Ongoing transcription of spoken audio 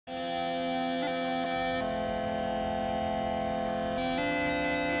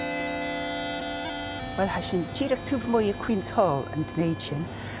Well, hasin tíreach túbh mói Queen's Hall an Dùn Èideann,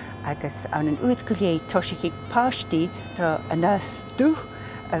 agus an uaidh go léi toisig ag páistí tá Aonghas Dubh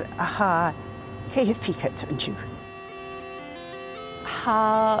a ha céad fichad an siú.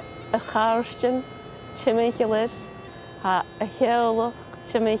 Ha a cháirstean Chaimbeul, ha a cheolach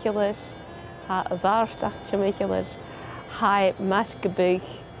Chaimbeul, ha a bharstach Chaimbeul, ha meas go bug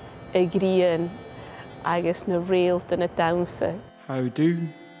a gríon agus na réalta na damsa. How dún,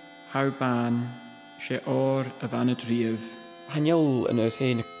 how ban, sé a bhana dríomh. Hanneol in is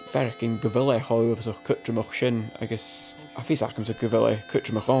héana fercin go bhfuil choibh so cutramach sin agus a bhí acham sa go bhfuil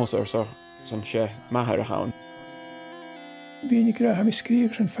cutramach ánsar so san sé maithar a hán. Bhíonig grátha mi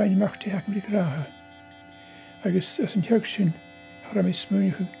scríoch san féinimachtaí hacam rí grátha. Agus as an teag sin har mi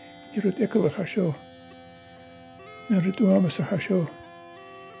smúnichu ní rud eicilach a seo. Na rud uamas a seo.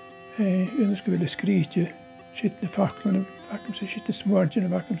 Unas go bhfuil scríte siit na fachlan hacam sa siit na smórtin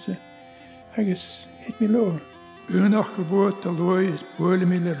a hacam sa agus hit mi lo. Uanach go bhót a loi is bóla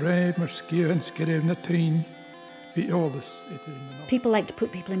mi le réib mar scíhan skeirh na tain bí ólas. People like to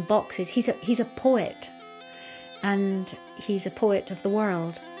put people in boxes. He's a poet, and he's a poet of the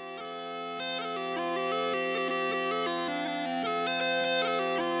world.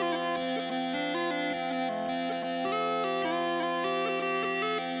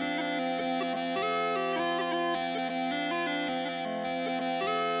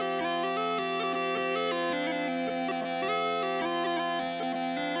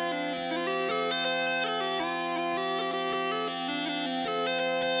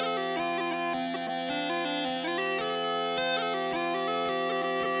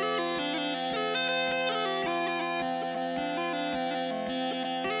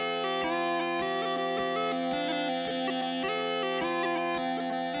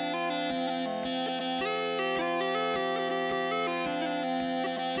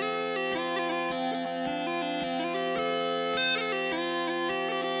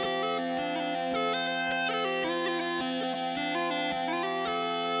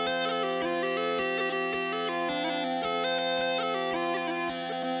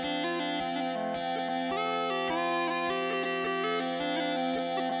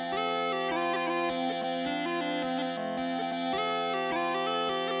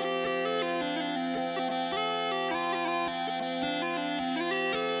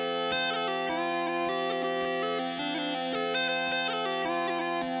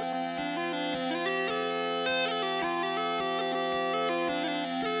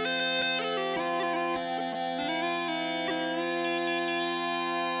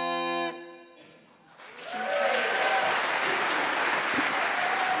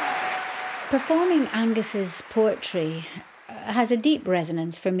 Performing Angus's poetry has a deep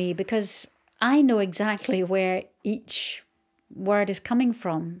resonance for me because I know exactly where each word is coming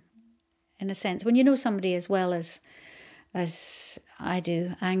from, in a sense. When you know somebody as well as I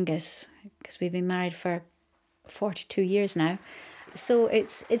do, Angus, because we've been married for 42 years now. So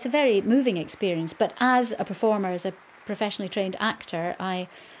it's a very moving experience. But as a performer, as a professionally trained actor, I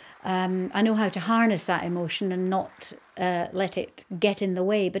know how to harness that emotion and not let it get in the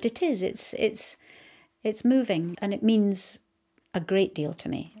way. But it's moving, and it means a great deal to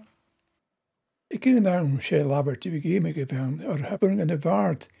me. Ik ken daarom sé labert die we geven or hebben een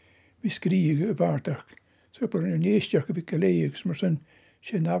waard we skriegen waardig. Zo per een eerste heb ik gelezen, maar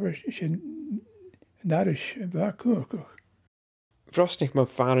zijn narish vakuch. Frostnig ma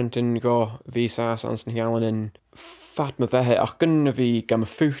farentin go visas ans na hialan in fat ma vehe ach gunna vi gam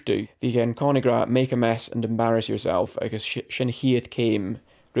fuchtu vi gen conigra make a mess and embarrass yourself agus shin hiad came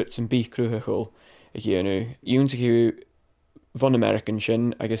ruts and be cruhachol again you von American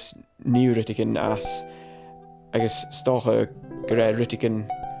shin agus new ritikin as agus stocha gre ritikin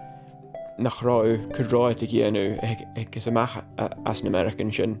nach rau kurroit again agus a mach as an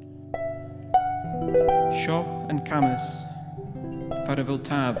American shin Seo and camas Farafil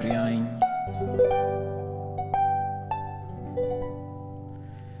Briathran.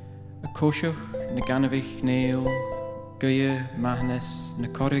 A cóiseach na ganamhich néil, Gaia Maithnes na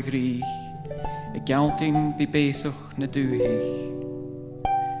corrigríich, a gealting bhí béasach na dúthaich.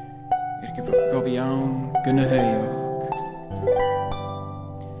 Go bhí ann go na héoch,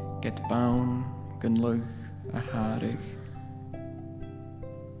 get bán gon luch a háirich.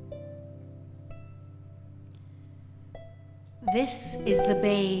 This is the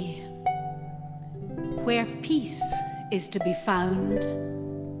bay where peace is to be found.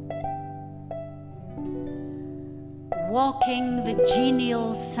 Walking the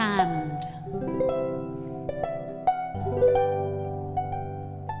genial sand,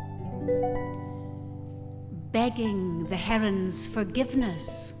 begging the heron's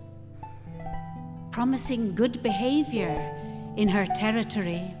forgiveness, promising good behavior in her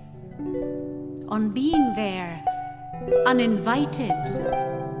territory, on being there uninvited,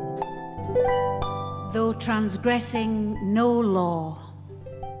 though transgressing no law.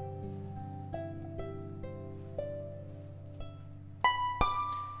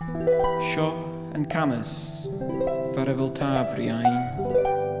 Seo an camas, farabhil tavriain.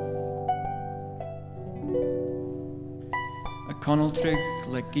 A conaltrug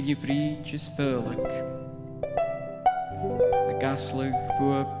le gilivrig is furlik. A gaslug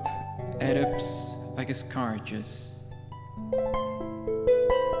vuop, Arabs agus carges.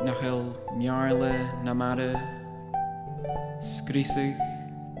 Nachel miarle namara, skrisig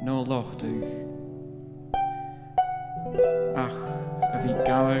no lochtug. Ach, a bhí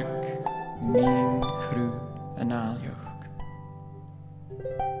gavarg mín chrú an áilioch.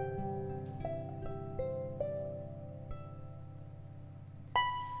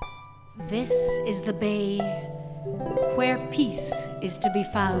 This is the bay where peace is to be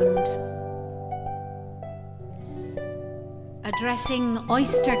found. Addressing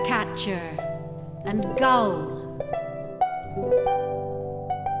oyster catcher and gull,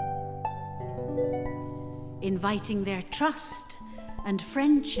 inviting their trust and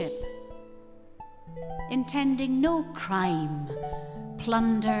friendship, intending no crime,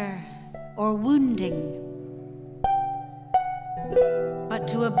 plunder, or wounding, but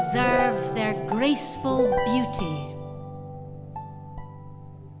to observe their graceful beauty.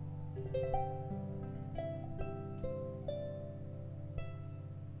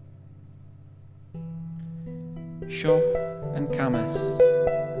 Seo an camas,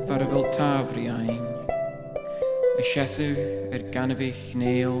 farabhil tavriain. A shesu ganavich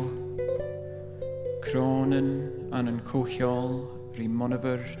nail, cronen an cochiol ri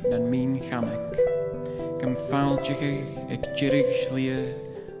monaver nan min chamach, gam faalchig ag jirig schlia,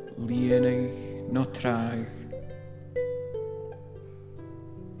 lienig no traag.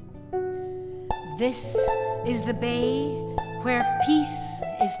 This is the bay where peace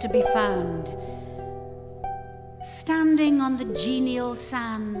is to be found. Standing on the genial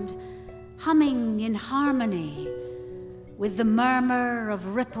sand, humming in harmony with the murmur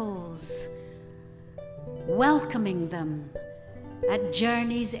of ripples, welcoming them at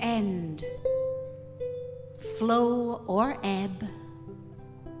journey's end, flow or ebb.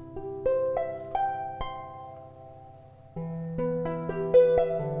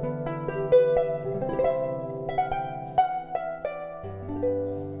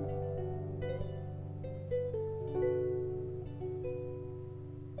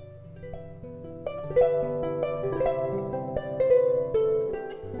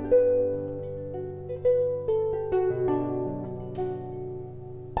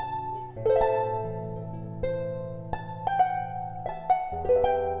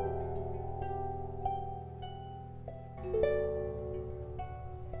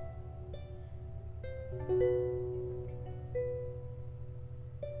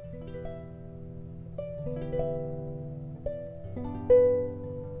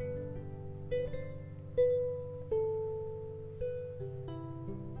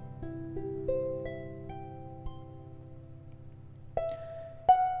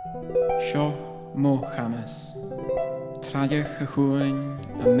 Seo mó chamas, traideach a chuain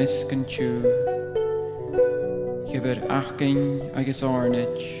a miscan tú, Gibir achgain agus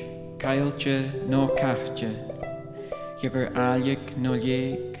ornich, cailche no cachte, Gibir alig no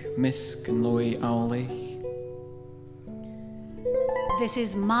lieg, misk and loi aulich. This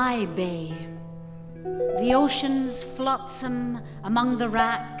is my bay, the ocean's flotsam among the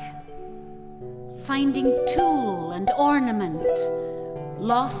wrack, finding tool and ornament,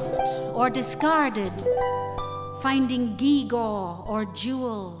 lost or discarded, finding gewgaw or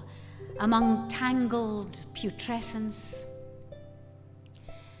jewel among tangled putrescence.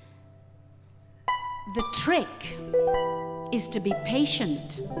 The trick is to be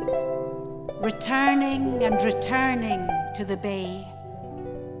patient, returning and returning to the bay,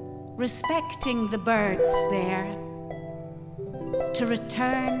 respecting the birds there, to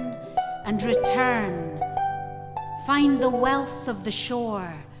return and return, find the wealth of the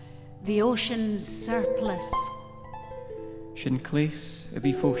shore, the ocean's surplus. Sin clés a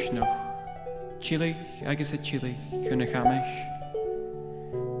bhí fósnach, Chile agus a Chile chun a chamis.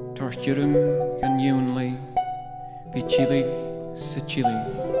 Tars dúrum gan niúnlaí, bhí Chile sa Chile.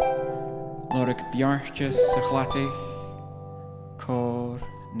 Lorach beartje sa chlatich, cór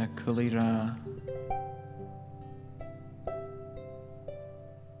na culaí rá.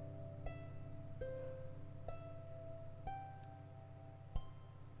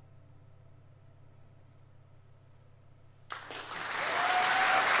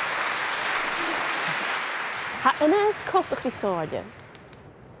 Yna yscollwch chi sôrdio.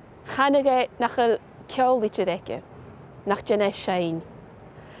 Chanage nach y ceol litreachais, nach genesiain.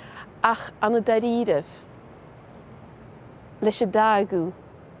 Ach am y daridaf, leis y dagw,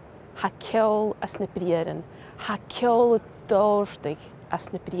 ha ceol as na Briathran, ha ceol y dórstig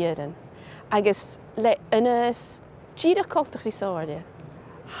as na Briathran. Agus le ynys gyd coltach chi sôrdio,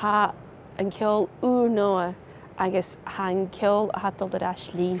 ha yn ceol ŵr noa, agus ha yn ceol a hatol yr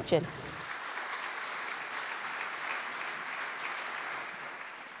as líntyn.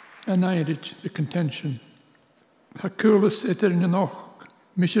 Anna-Wendy, the contention. Haculus eter in och,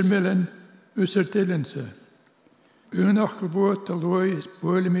 Michel Millen, Usser Dillense. Unachel woord de looi is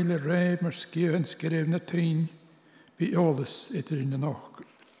boelemile rijp maar skeer en skreef na teen, be alles eter in the och.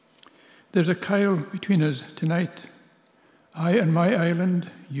 There's a kyle between us tonight. I and my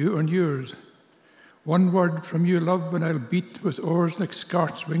island, you and yours. One word from you, love, and I'll beat with oars like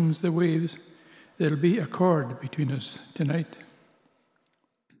scarts wings the waves. There'll be a chord between us tonight.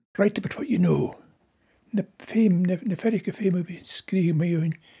 Write about what you know. Na ferige fame of scream my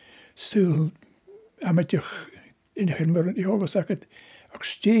own soul amateur in a helmer the all sacket ach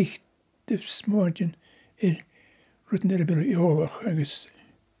steeg the smorgen rutten er bin I oorlog agus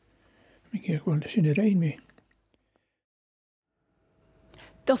ik gewoon de sin rein me.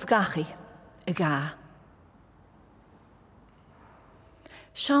 Doth gachi y ga.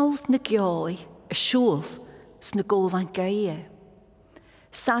 Siawdd na gioi y siŵl sna gofan gaie.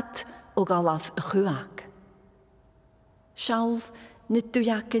 Sat o galaf y chwag. Siawdd na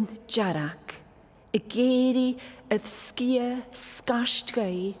dwyacyn jarag. Y geri ydd sgia sgasht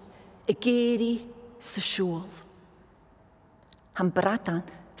gai. Y geri sy siŵl. Han bratan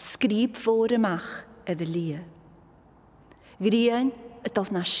sgrib fôr ymach ydd y lia. Grian y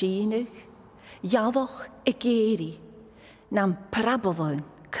doth na sínig. Jafoch y geri. Nam parabolon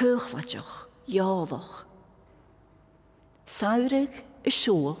cwchladioch iaoloch. Saurig y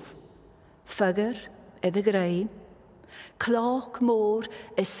siŵl, ffygyr ydd y greu, cloch môr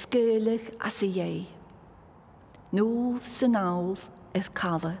y sgyrlig as y iei. Nŵdd sy'n nawdd ydd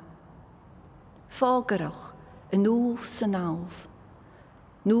cafa. Ffogyrwch y nŵdd sy'n nawdd.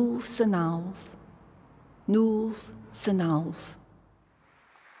 Nŵdd sy'n nawdd. Nŵdd sy'n nawdd.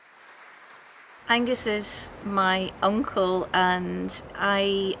 Angus is my uncle, and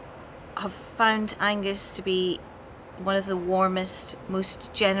I have found Angus to be one of the warmest,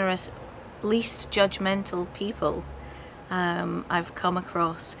 most generous, least judgmental people I've come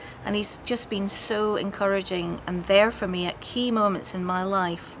across. And he's just been so encouraging and there for me at key moments in my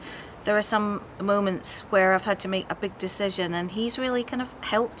life. There are some moments where I've had to make a big decision, and he's really kind of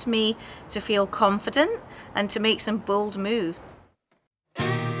helped me to feel confident and to make some bold moves.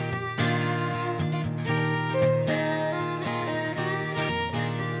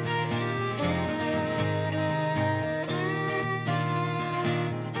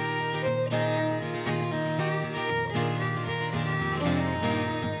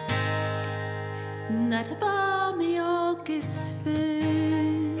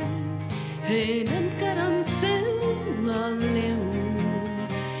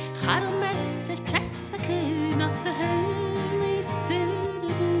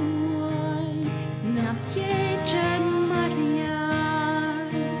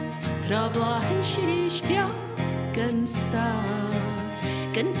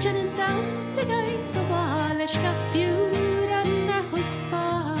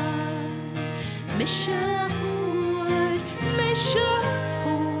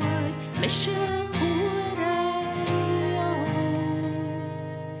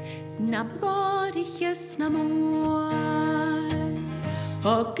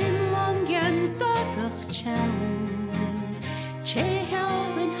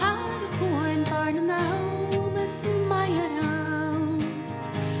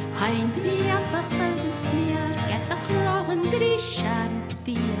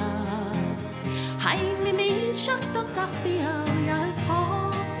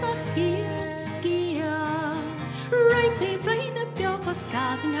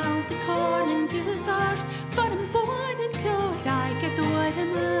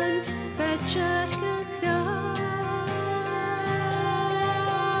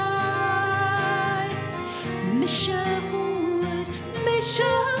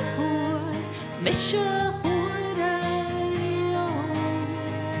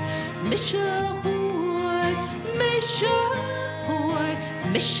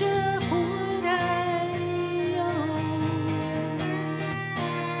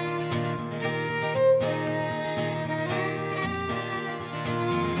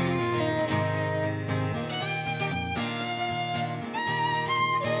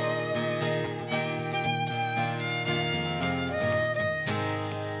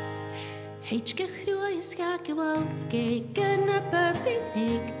 h-oidhche dh'aois gael gegen y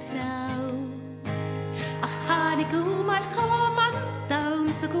byddin traw. A chanig gwmar choman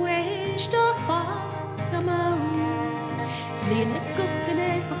dawn so gwest o ffordd am awn. Lyn y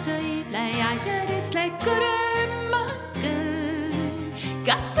gwgyn bo chreu le aer is le gwrym a gyr.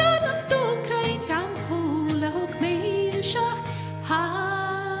 Gason o dôl creu gan hwyl a hwg meil siach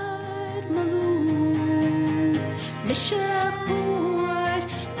har mwyn. Misha hwyr,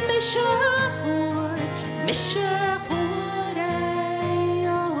 misha hwyr, misha hwyr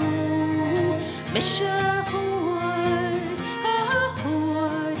eo. Misha hwyr, a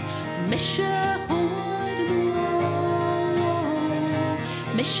hwyr, misha hwyr eo.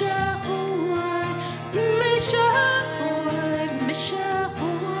 Misha hwyr, misha hwyr, misha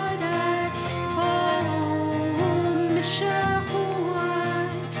hwyr eo. Misha hwyr,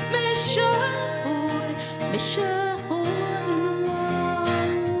 misha hwyr, misha hwyr eo.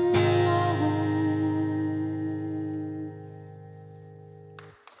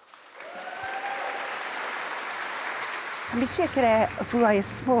 Mis fi gyda fwy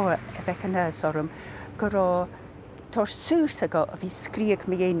små fec yn ys orwm, gyda tor sŵr sygo a fi sgrieg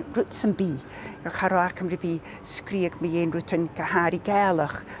mi ein rwts yn bi. Yr charo ac ymri fi sgrieg mi ein rwt yn gahari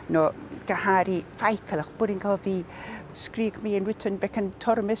gaelach, no gahari ffeicalach, bwrdd go fi sgrieg mi ein rwt yn bec yn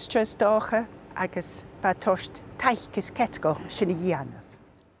tormistras docha, agos fa torst taich ys ketgo sy'n i anaf.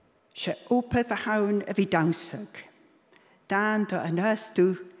 Se opeth a hawn a fi dawnsag, dan do yn ys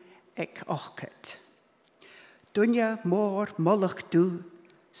dw ec ochcet. Dwnia môr molach dw,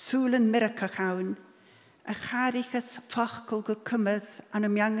 sŵlen miracach hawn, a charichas fachgol gecymydd an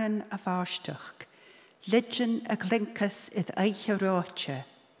ymyangan a farstach, lidjan a glincas idd h-oidhche.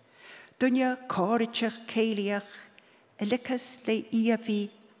 Dwnia coritach ceiliach, a licas le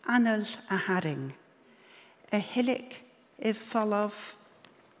iafi anal a haring, a hillic idd folof,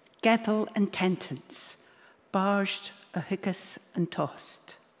 gefel and tentance, barged a hicas and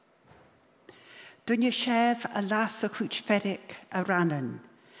tost. Dwnia sef a las a chwch ferric a rannan,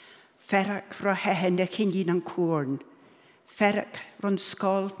 ferrac ro hehen a chynyin an cwrn, ferrac ron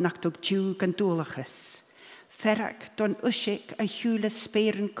skol nach dog diw gan dwlachus, ferrac don usic a hwle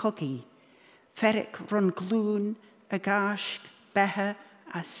speirin cogi, ferrac ron glŵn a gasg, behe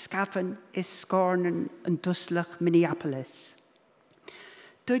a scafan is scornan an duslach Minneapolis.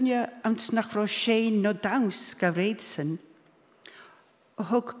 Dwnia ams nach ro shein no daws ga reidsen, a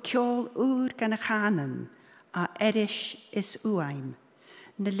hug ceòl úr gan a chanan, a erish is uaim,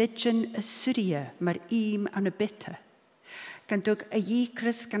 na lidjan a suria mar im an a bitte. Gan dug a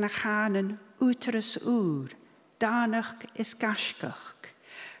yikris gan a chanan úteris úr, danach is gashgach.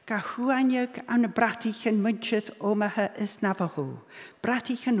 Ga huaniag an a bratichan muncheth omaha is Navajo,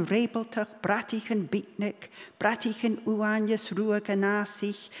 bratichan rebeltach, bratichan beatnik, bratichan uanias ruag a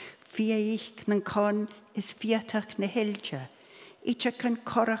nasich, fieich nan con is fiatach na hilja. Each can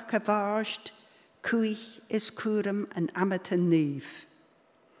corach a varst, cuich is curum and amatan neve.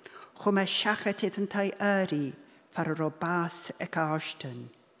 Chuma shachatith and tai eri, far a robas a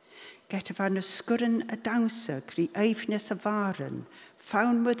karsten. Get a van a skurren a dowser, gri eifnes a varen,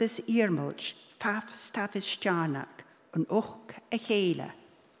 found with his earmulch, faf stavis janak, an och a hele.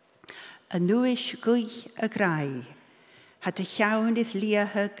 A nuish guich a grai, had a chaun ith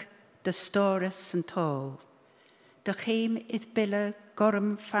liahug, the storis and tall. De chéim idd bille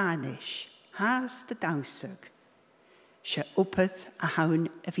gorm fanish, haas de dawsig. Se opeth a hawn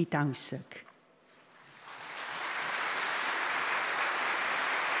a fi dawsig.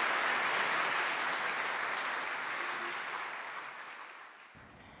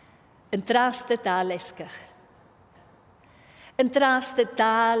 Yn draste da lesgach. Yn draste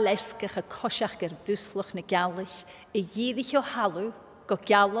da lesgach a cosiach gyr dwslwch na galich, y yidich o halw, go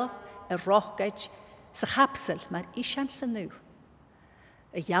galach, y rochgaid, sa chapsel maar ishan sa nu.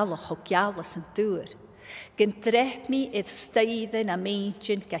 Y jalach o galas yn dŵr. Gyn drep mi idd staidd na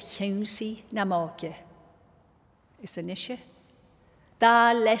meintyn ga chiwnsi na mogge. Is yn ishe?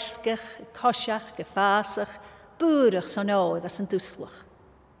 Da lesgach, cosiach, gefasach, bwrach son oed as yn dwslwch.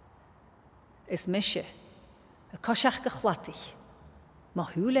 Is mishe, y cosiach gychlatich, ma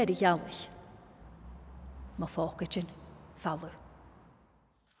hwler i jalach, ma focachin falw.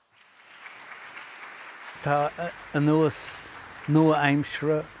 Tá an nuas nua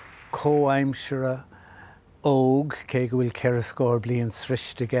aimsere, co-aimsere, óg, cé go bhfuil ceir scór bliain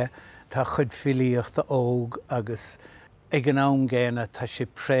sristige, tá chud filíocht a óg agus ag an Aonghas tá sé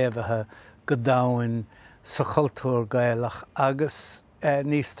préimhethe go dain sa chultúr Gaelach agus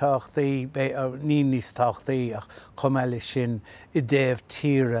níos táchtaí, ní níos táchtaí ach chum eile sin I déobh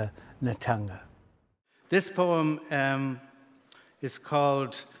tíre na teanga. This poem is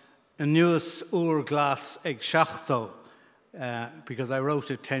called nuas úr glas ag seachtó, because I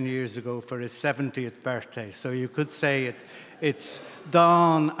wrote it 10 years ago for his 70th birthday. So you could say it's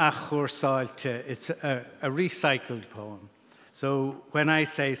Dùn Èideann. It's a recycled poem. So when I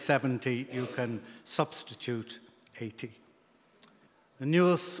say 70, you can substitute 80.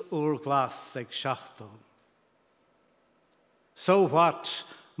 Nuas úr glas ag seachtó. So what?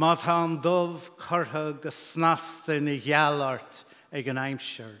 Aonghas Dubh curtha go snasta na ghealart ag an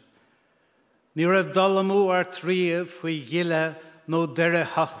aimseir. Ní raibh dul amú ar tríomh faoi ghiile nó deire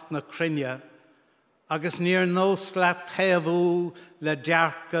hocht na crinne, agus níor nós le taobhú le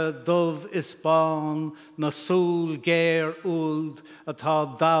dearca dubh is bán na súl géir úld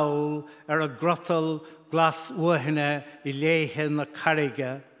atá dail ar a grotal glas uaithne I léithe na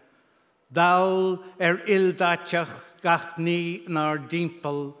carige, dail ar ildáteach gach ní nar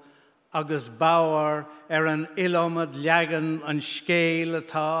dimple, agus báir ar an ilomad leagan an scéal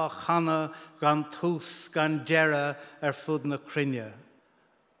atá chana gan tús gan deire ar fud na crinne.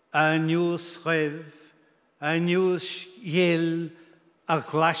 A nuas chuibh, a nuas dhill a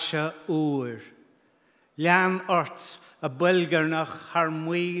ghlaise úr. Lean ort a builgarnach har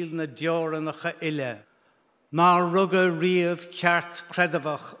muil na deoranacha ile. Ná rugga riamh ceart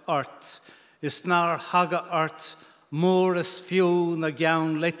credavach ort, is nar haga ort mór is fiú na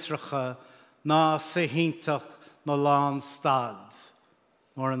geann litreacha ná sa hintach na lán stad.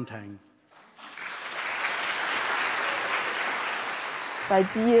 Mór an tang. Ba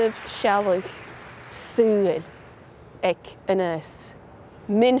díobh sealach súil ag inis.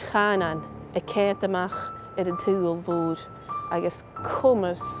 Min chanan a céint amach ar an túil bhór agus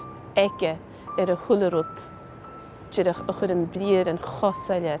cumas aice ar a chularút deirech a chud an bríad an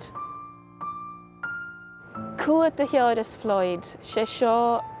chosaillir. Cuat a chearras Floyd, sé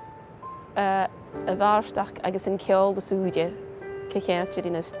seo a bharstach agus an ceol de súide ce chéirtir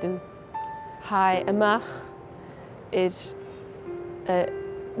in dú. Hai amach ir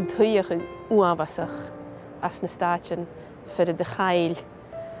thuíocha uabhasach as na stáin for a chail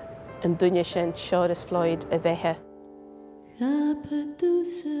an duine sin searras Floyd a bheitthe.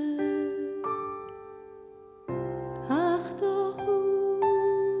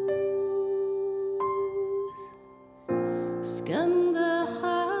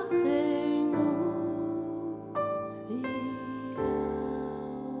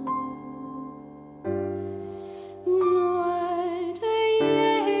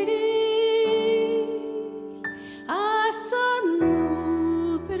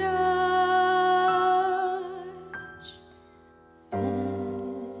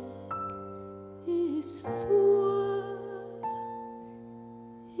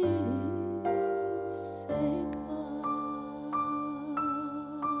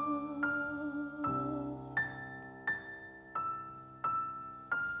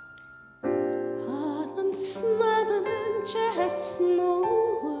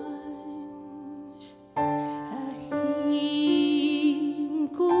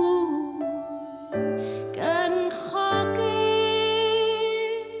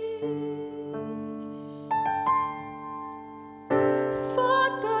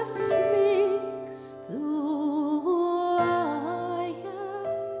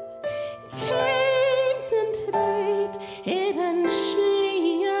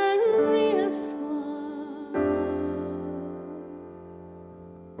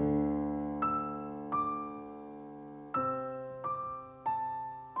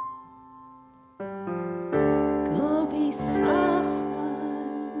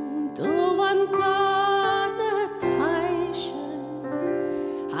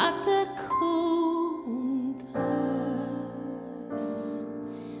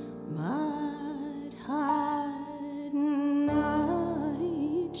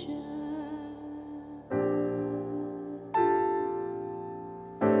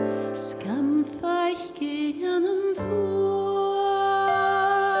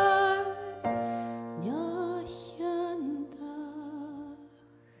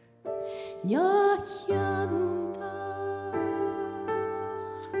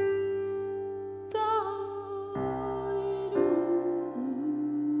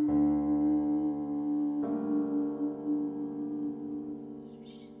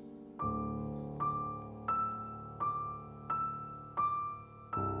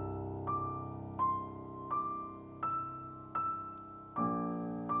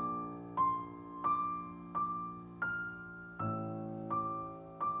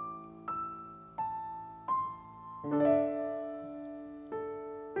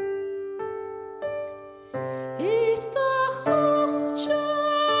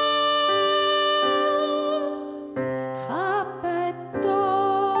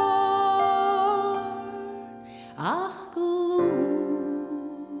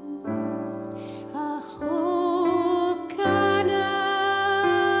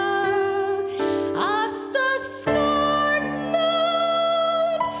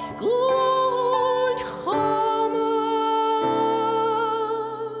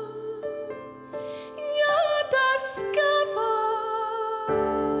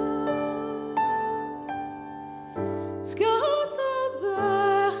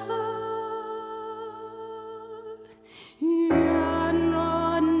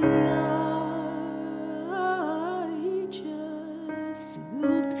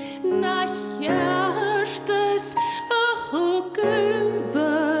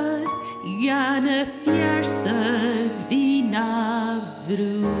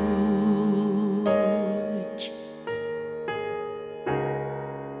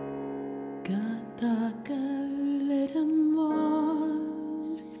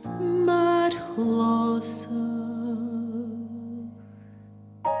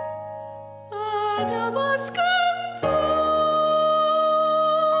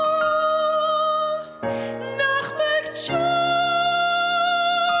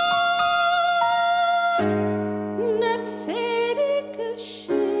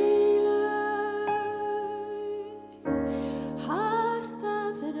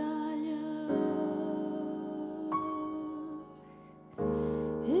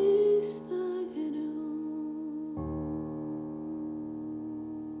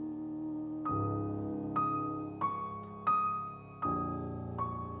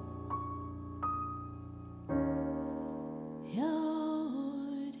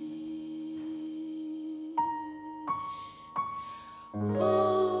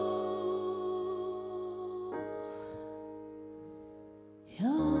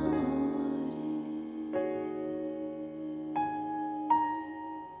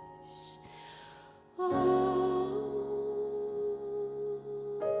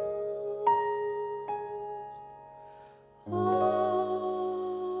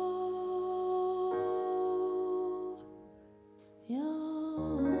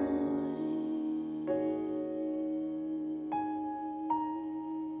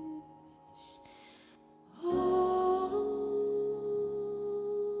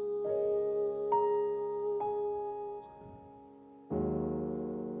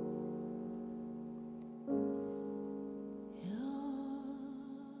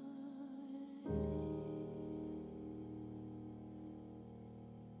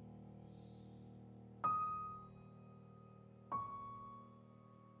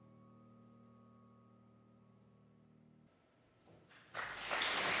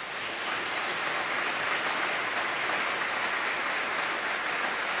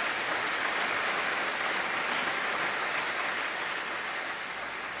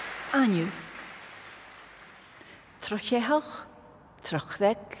 Aniu. Trochehach,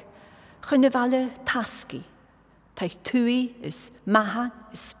 trochveg, chynnefalle tasgi. Taich tui is mahan,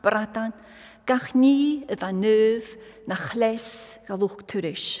 is bratan, gach ni y van neuf na chles galwch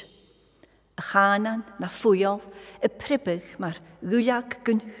turish. Y chanan na fwyol, y pribych mar gwyliag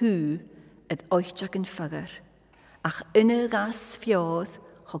gyn hw yd h-oidhche gyn ffygar. Ach yna gas fiodd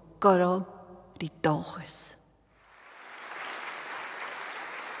cho goro ri dochus.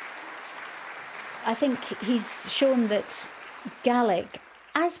 I think he's shown that Gaelic,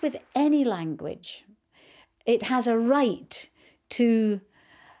 as with any language, it has a right to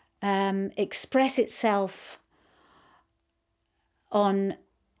express itself on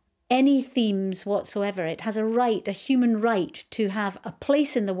any themes whatsoever. It has a right, a human right, to have a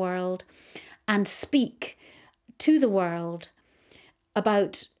place in the world and speak to the world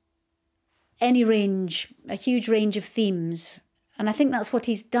about any range, a huge range of themes. And I think that's what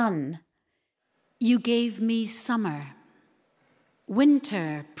he's done. You gave me summer.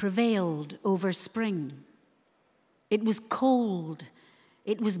 Winter prevailed over spring. It was cold.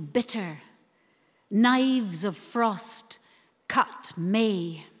 It was bitter. Knives of frost cut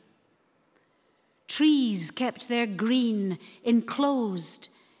May. Trees kept their green enclosed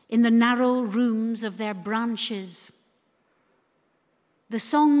in the narrow rooms of their branches. The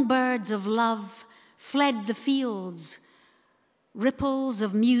songbirds of love fled the fields. Ripples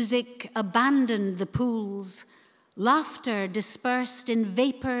of music abandoned the pools. Laughter dispersed in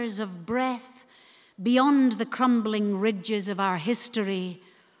vapours of breath beyond the crumbling ridges of our history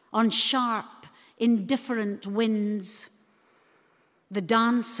on sharp, indifferent winds. The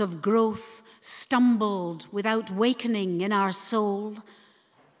dance of growth stumbled without wakening in our soul.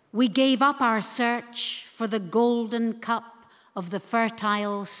 We gave up our search for the golden cup of the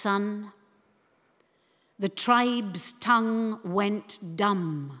fertile sun. The tribe's tongue went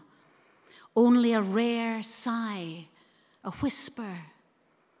dumb. Only a rare sigh, a whisper,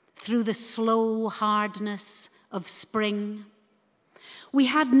 through the slow hardness of spring. We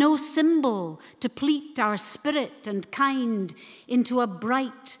had no symbol to pleat our spirit and kind into a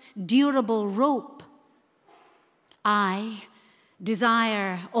bright, durable rope. I,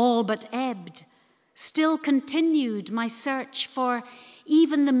 desire all but ebbed, still continued my search for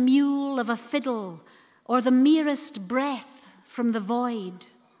even the mule of a fiddle or the merest breath from the void.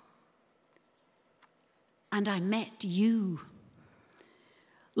 And I met you.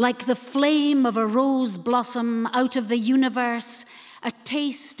 Like the flame of a rose blossom out of the universe, a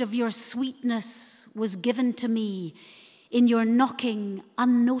taste of your sweetness was given to me in your knocking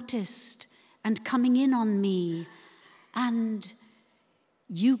unnoticed and coming in on me, and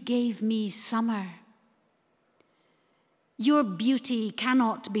you gave me summer. Your beauty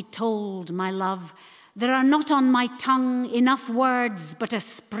cannot be told, my love. There are not on my tongue enough words but a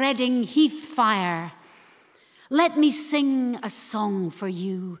spreading heath fire. Let me sing a song for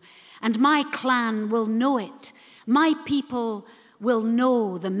you, and my clan will know it. My people will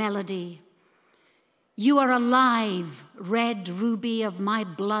know the melody. You are alive, red ruby of my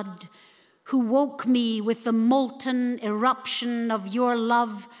blood, who woke me with the molten eruption of your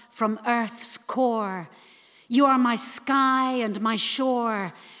love from earth's core. You are my sky and my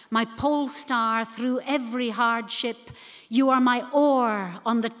shore, my pole star through every hardship. You are my oar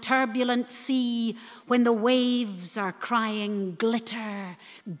on the turbulent sea when the waves are crying, glitter,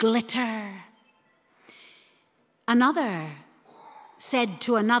 glitter. Another said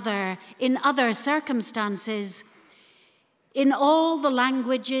to another in other circumstances, in all the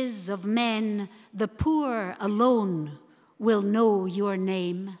languages of men, the poor alone will know your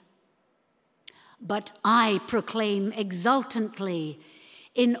name. But I proclaim exultantly,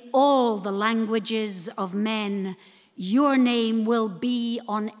 in all the languages of men, your name will be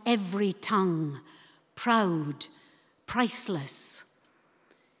on every tongue, proud, priceless.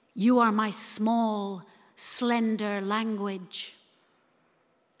 You are my small, slender language,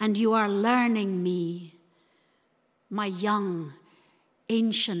 and you are learning me, my young,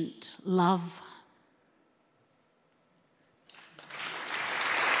 ancient love.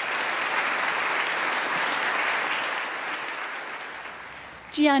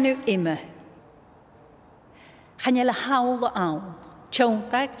 Giannu ima. Chanel a hawl o awn.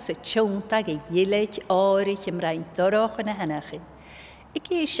 Tiontag sy tiontag y ileid orig ymraen dorach yn y hanachin. I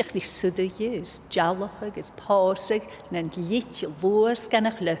geisach di sudwyys, jalachag ys porsig na'n lit lwys gan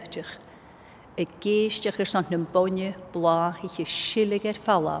ych lwchtach. I geisach ys na'n nymbonia blach i'ch silig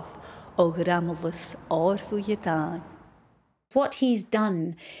falaf o gramolus orfw y dan. What he's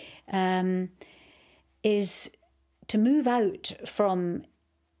done is to move out from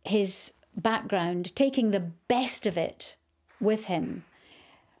his background, taking the best of it with him,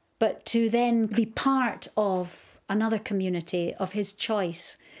 but to then be part of another community of his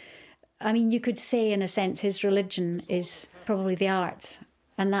choice. I mean, you could say, in a sense, his religion is probably the arts,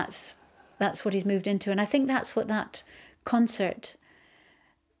 and that's what he's moved into. And I think that's what that concert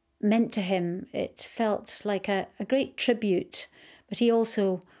meant to him. It felt like a great tribute, but he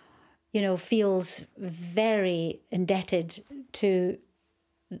also, you know, feels very indebted to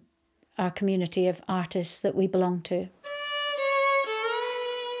our community of artists that we belong to.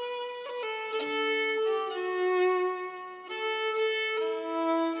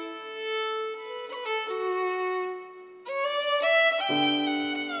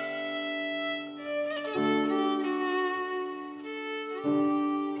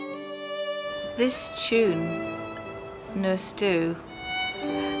 This tune, Nus Du,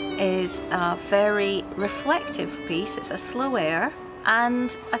 is a very reflective piece. It's a slow air,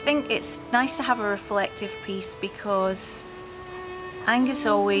 and I think it's nice to have a reflective piece because Angus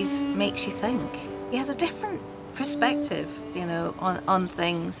always makes you think. He has a different perspective, you know, on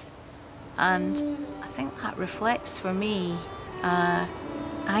things, and I think that reflects for me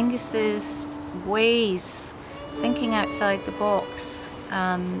Angus's ways, thinking outside the box,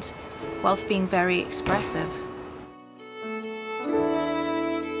 and whilst being very expressive.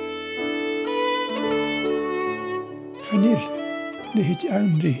 Chanel,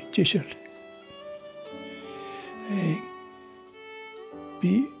 h-oidhche.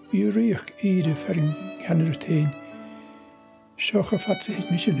 Bí riach íre faring hanrutain, seocha fatsa hit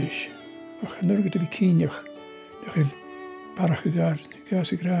michelish, ach nurgad bi cíneach, nachil barach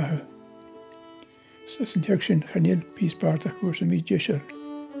gas graha. Sas yn teag sin Chanel pís bartach gwrs am I jesel.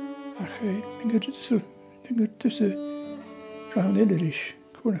 Ach ngyd dysa rhan elerish,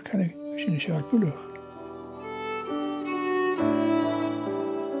 cwrna cannig sin y siar bwlwch.